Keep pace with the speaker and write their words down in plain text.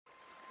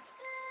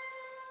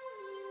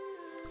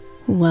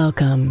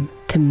Welcome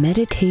to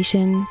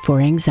Meditation for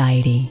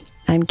Anxiety.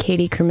 I'm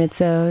Katie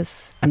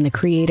Kremitzos. I'm the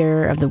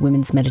creator of the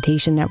Women's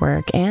Meditation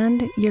Network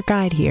and your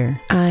guide here.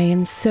 I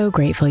am so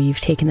grateful you've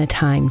taken the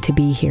time to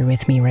be here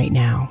with me right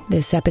now.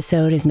 This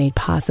episode is made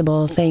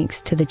possible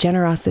thanks to the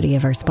generosity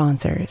of our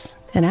sponsors.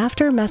 And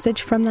after a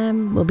message from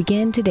them, we'll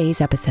begin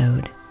today's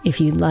episode. If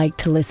you'd like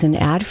to listen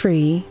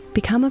ad-free,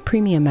 become a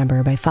premium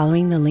member by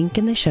following the link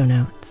in the show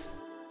notes.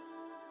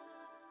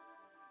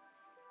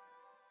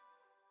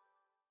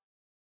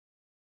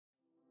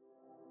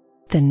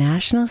 The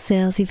national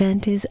sales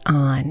event is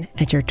on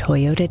at your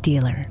Toyota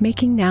dealer,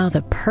 making now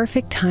the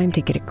perfect time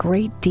to get a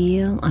great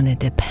deal on a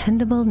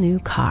dependable new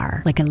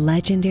car, like a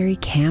legendary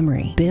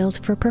Camry, built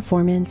for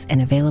performance and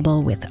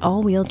available with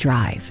all-wheel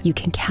drive. You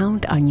can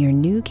count on your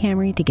new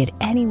Camry to get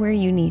anywhere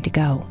you need to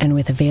go. And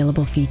with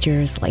available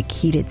features like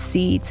heated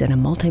seats and a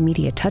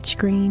multimedia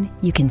touchscreen,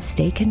 you can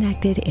stay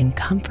connected in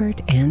comfort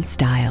and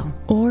style.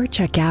 Or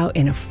check out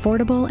an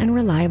affordable and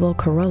reliable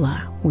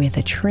Corolla with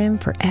a trim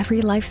for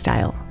every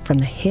lifestyle, from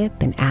the hip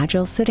and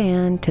agile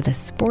sedan to the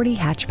sporty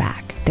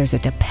hatchback. There's a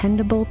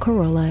dependable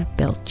Corolla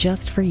built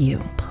just for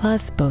you.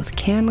 Plus, both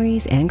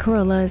Camrys and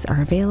Corollas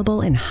are available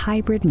in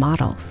hybrid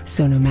models.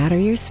 So no matter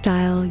your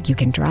style, you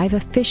can drive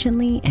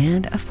efficiently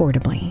and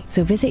affordably.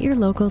 So visit your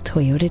local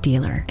Toyota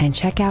dealer and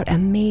check out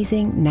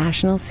amazing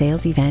national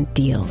sales event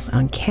deals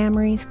on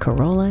Camrys,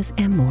 Corollas,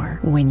 and more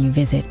when you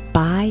visit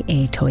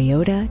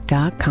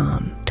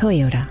buyatoyota.com.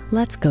 Toyota,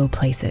 let's go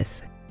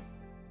places.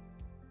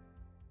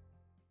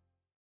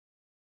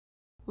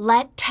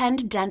 Let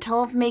Tend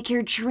Dental make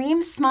your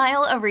dream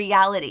smile a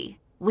reality.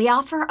 We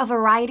offer a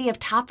variety of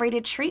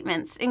top-rated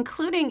treatments,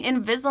 including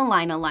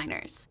Invisalign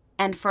aligners.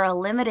 And for a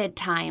limited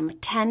time,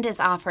 Tend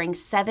is offering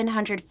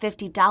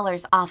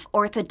 $750 off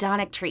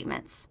orthodontic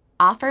treatments.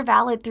 Offer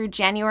valid through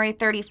January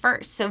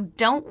 31st, so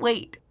don't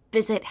wait.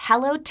 Visit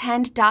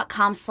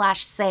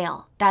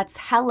hellotend.com/sale. That's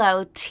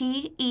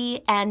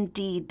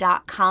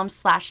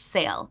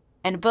hellotend.com/sale.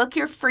 And book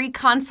your free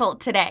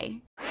consult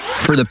today.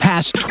 For the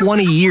past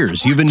 20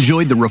 years, you've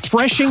enjoyed the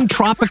refreshing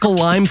tropical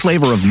lime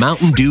flavor of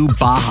Mountain Dew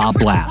Baja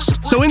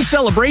Blast. So in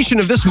celebration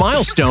of this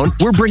milestone,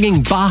 we're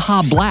bringing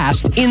Baja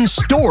Blast in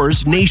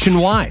stores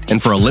nationwide. And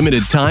for a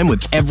limited time,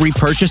 with every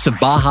purchase of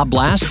Baja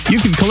Blast, you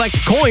can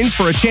collect coins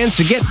for a chance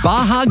to get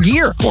Baja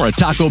gear or a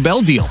Taco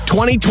Bell deal.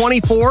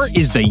 2024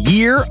 is the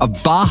year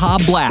of Baja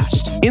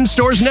Blast. In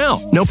stores now.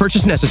 No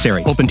purchase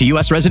necessary. Open to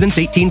U.S. residents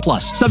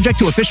 18+. Subject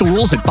to official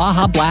rules at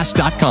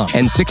BajaBlast.com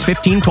and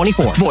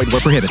 6/15/24. Void where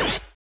prohibited.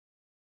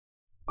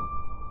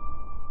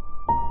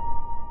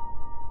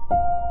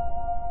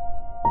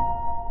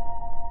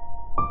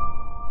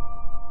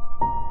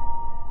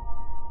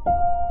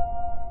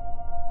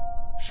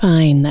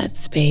 Find that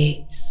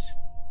space,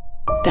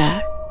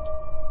 that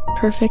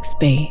perfect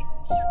space,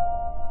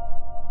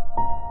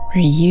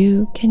 where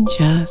you can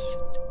just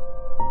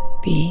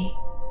be.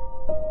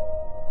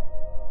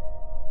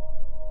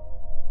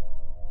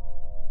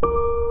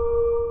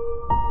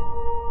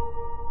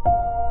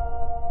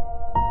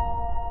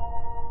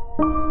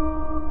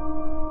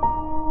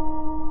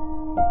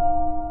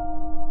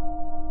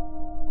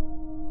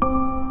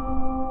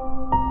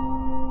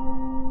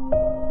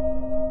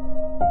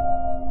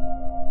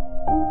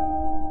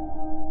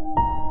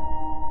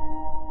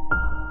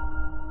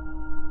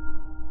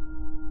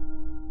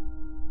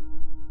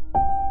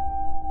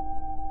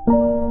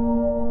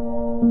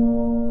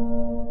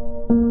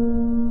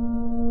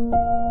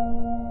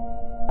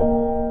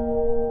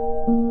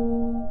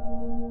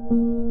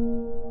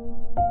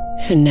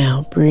 And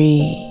now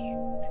breathe.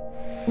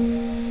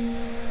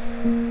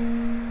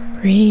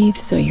 Breathe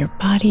so your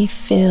body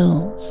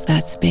fills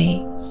that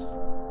space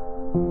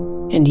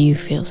and you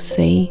feel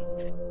safe,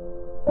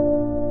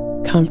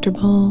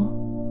 comfortable,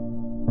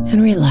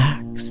 and relaxed.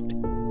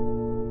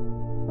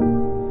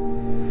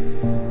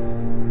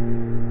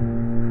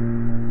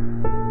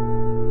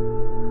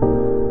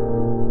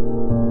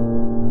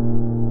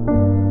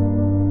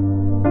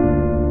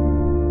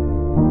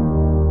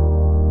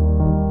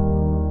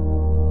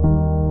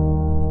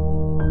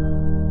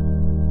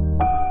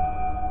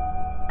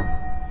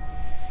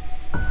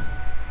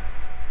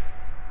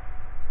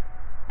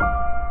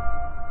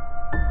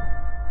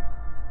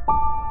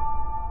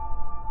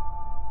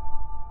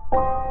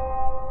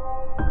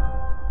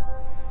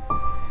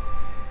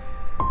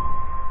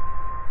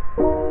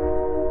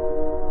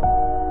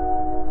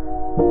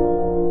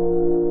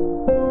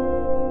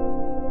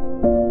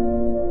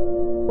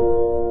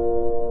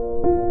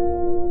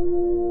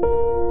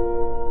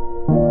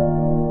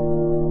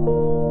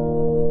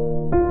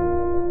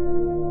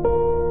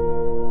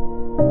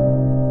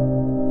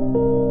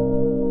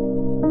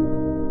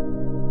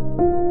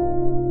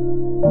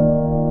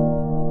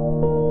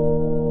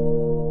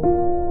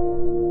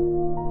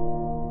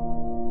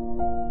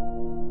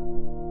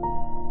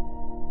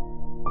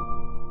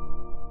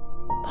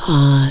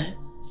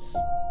 Pause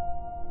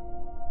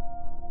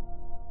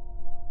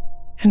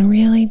and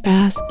really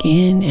bask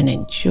in and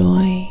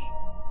enjoy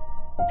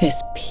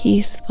this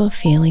peaceful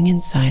feeling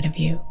inside of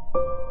you.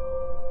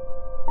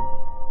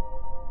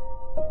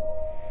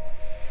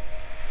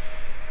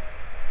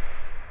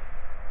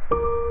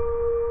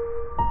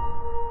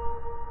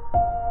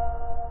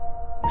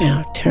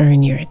 Now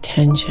turn your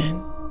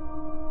attention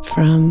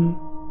from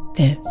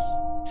this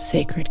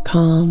sacred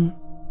calm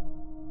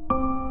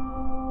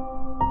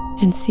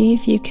and see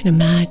if you can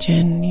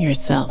imagine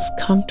yourself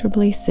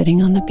comfortably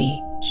sitting on the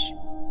beach.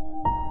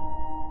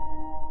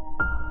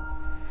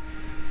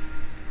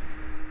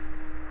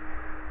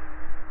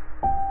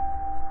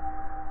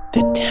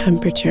 The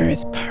temperature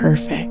is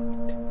perfect,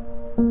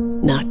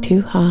 not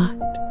too hot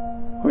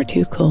or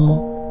too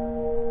cold,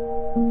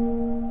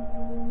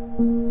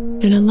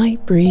 and a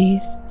light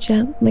breeze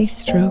gently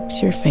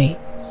strokes your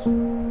face.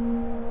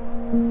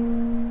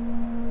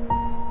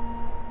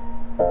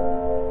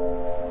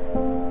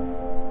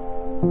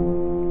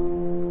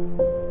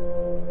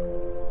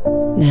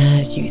 And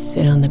as you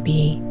sit on the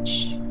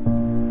beach,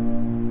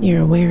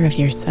 you're aware of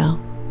yourself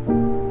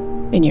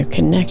and your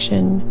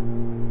connection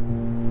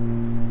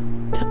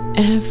to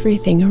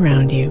everything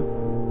around you.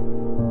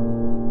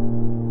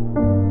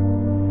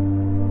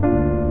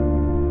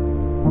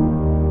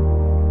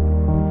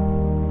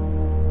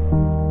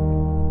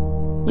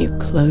 You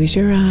close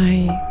your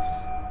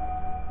eyes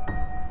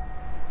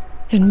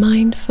and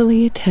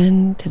mindfully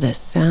attend to the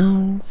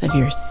sounds of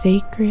your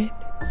sacred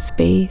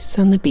space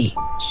on the beach.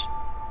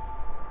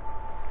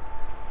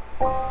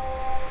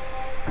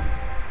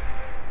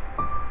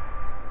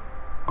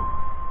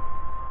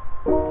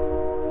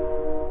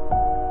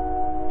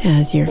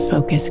 As your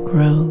focus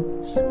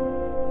grows,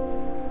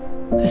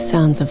 the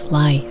sounds of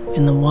life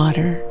in the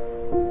water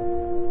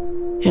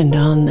and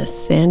on the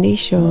sandy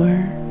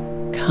shore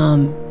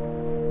come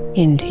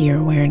into your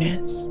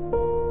awareness.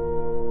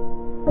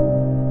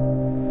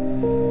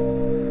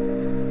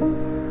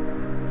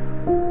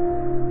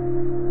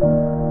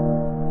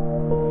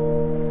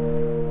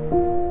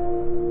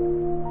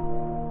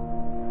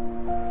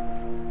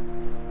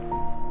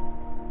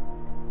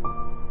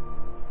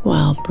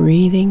 While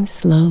breathing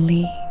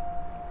slowly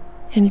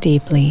and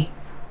deeply,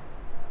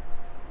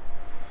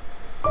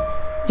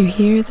 you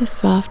hear the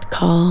soft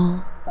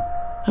call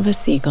of a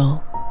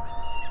seagull,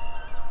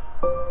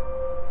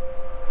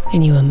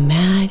 and you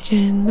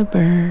imagine the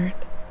bird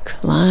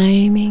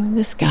climbing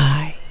the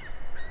sky,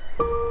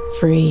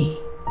 free,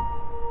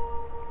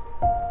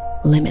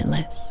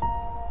 limitless.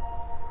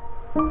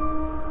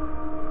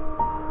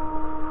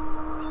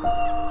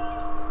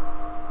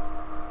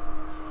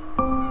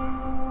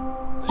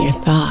 Your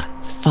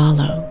thoughts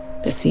follow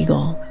the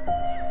seagull,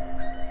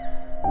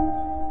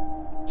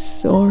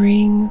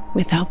 soaring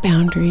without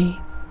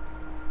boundaries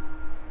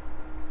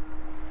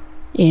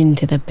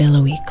into the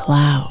billowy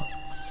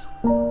clouds,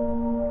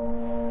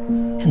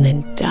 and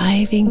then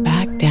diving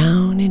back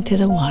down into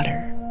the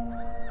water.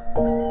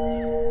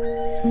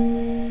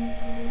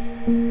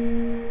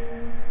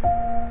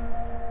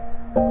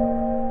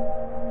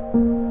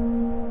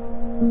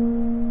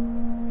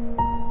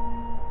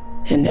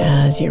 And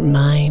as your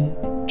mind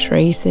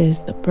traces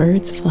the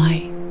bird's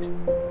flight,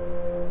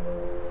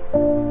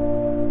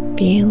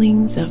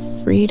 feelings of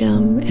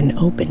freedom and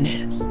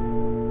openness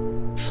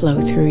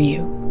flow through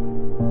you.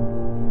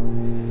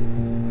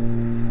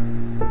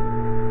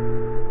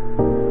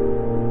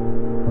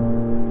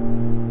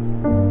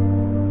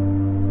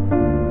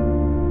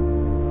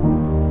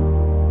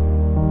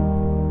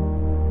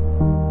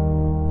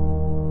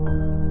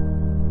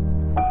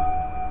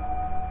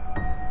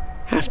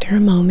 After a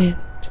moment,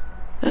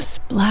 a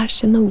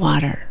splash in the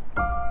water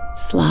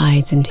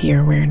slides into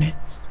your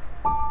awareness,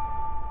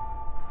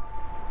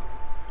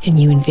 and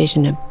you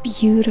envision a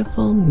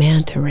beautiful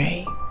manta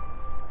ray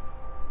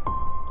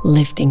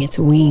lifting its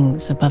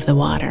wings above the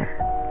water,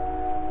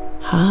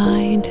 high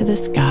into the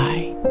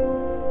sky,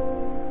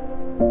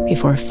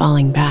 before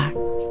falling back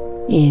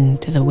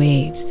into the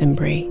waves'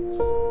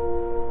 embrace.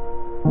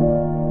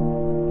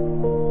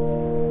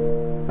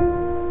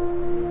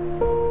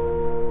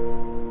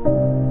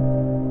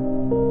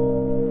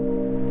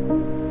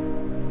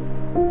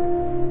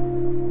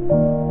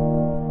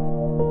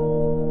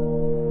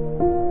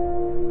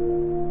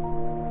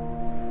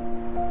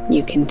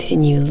 You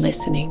continue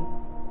listening,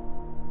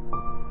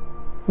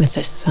 with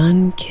the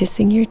sun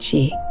kissing your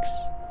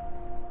cheeks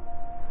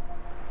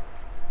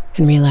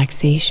and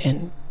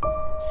relaxation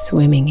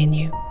swimming in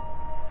you.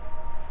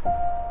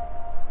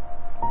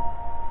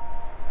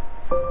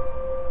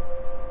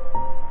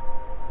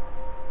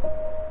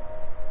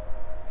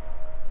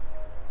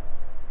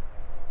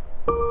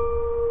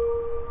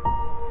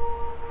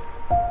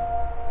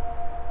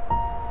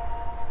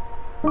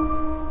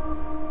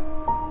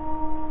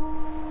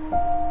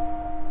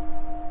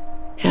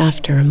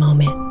 After a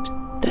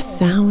moment, the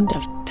sound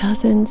of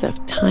dozens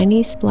of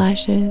tiny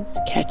splashes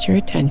catch your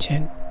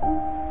attention.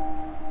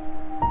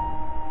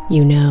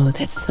 You know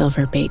that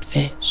silver bait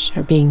fish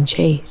are being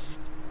chased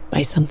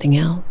by something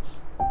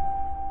else.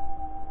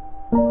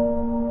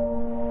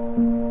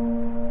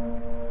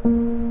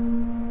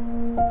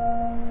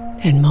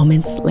 And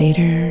moments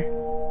later,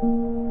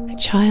 a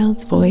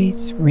child's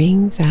voice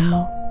rings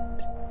out,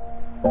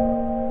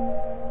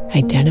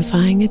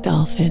 identifying a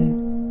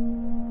dolphin.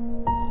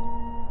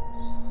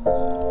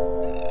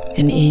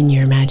 And in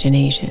your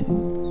imagination,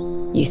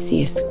 you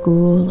see a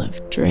school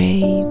of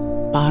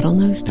draped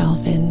bottlenose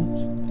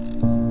dolphins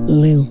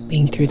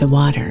looping through the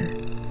water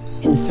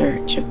in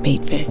search of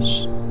bait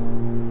fish.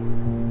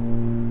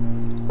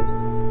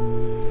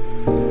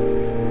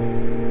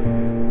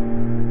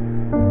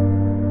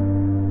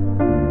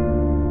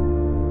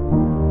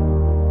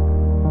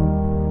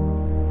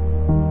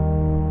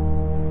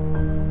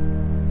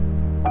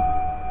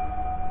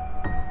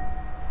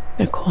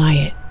 The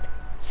quiet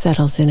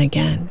settles in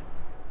again.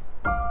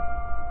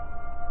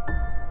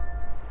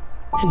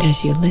 And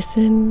as you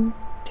listen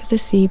to the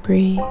sea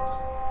breeze,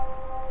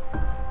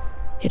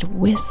 it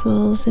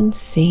whistles and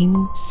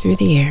sings through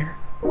the air.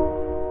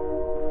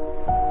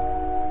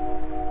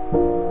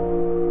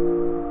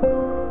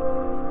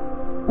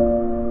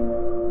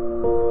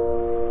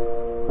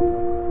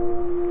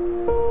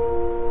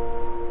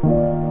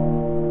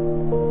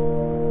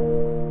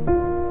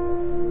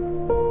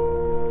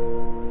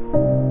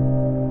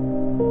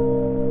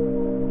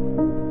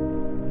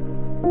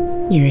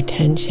 Your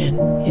attention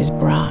is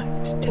brought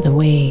to the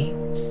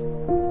waves,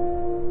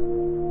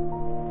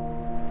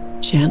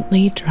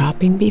 gently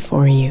dropping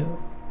before you,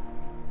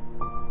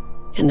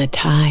 and the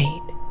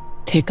tide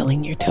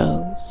tickling your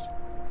toes.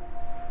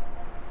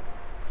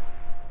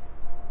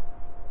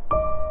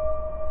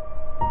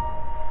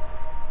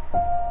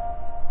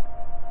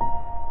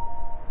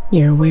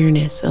 Your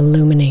awareness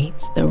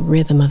illuminates the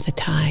rhythm of the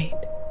tide.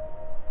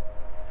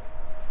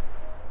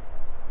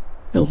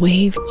 The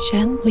wave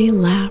gently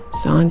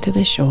laps onto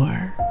the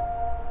shore,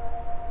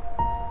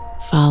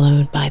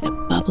 followed by the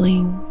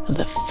bubbling of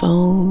the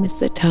foam as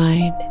the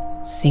tide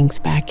sinks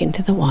back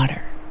into the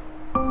water.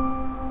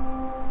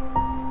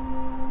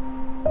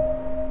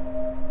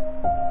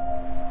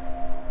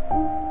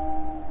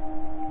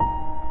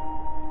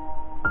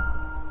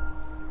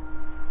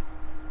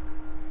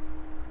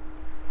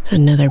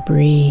 Another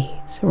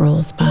breeze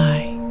rolls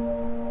by.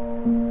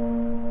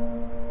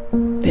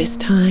 This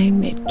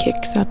time it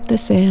kicks up the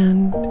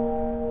sand,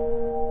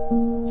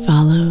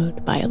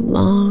 followed by a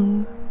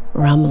long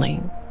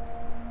rumbling.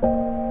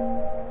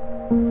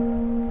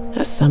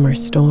 A summer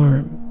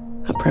storm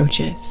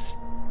approaches.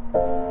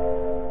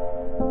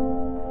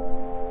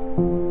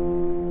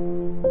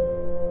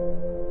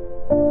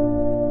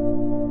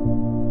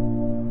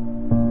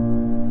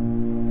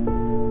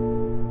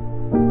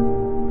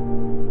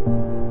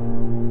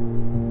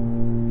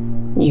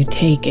 You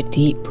take a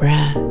deep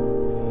breath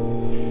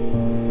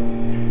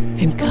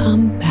and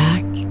come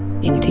back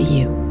into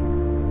you.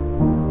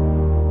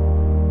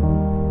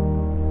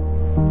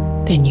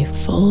 Then you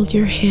fold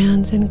your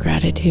hands in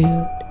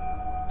gratitude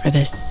for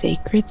the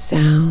sacred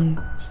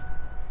sounds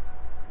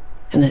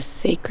and the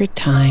sacred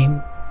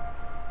time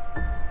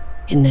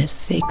in this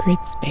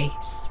sacred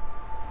space.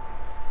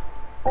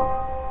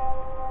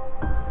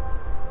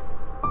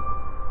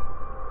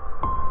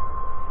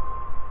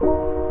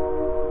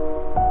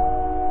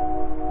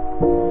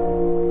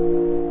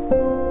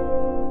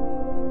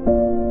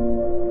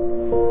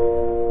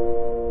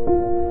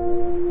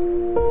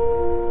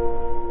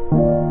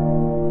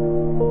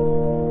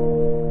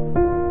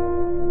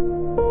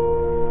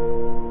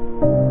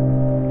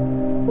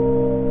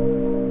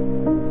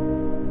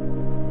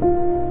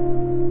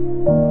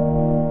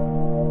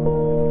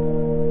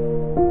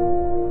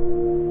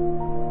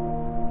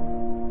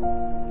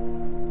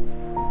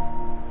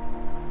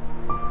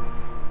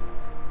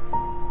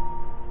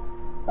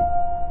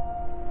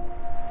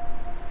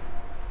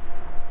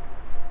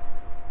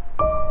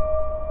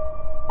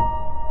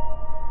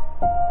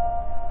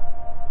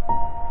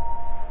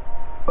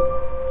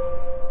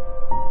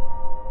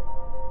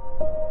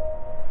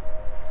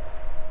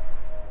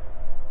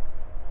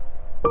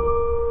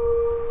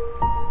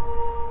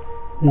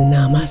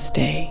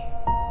 Namaste,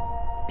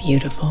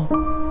 beautiful.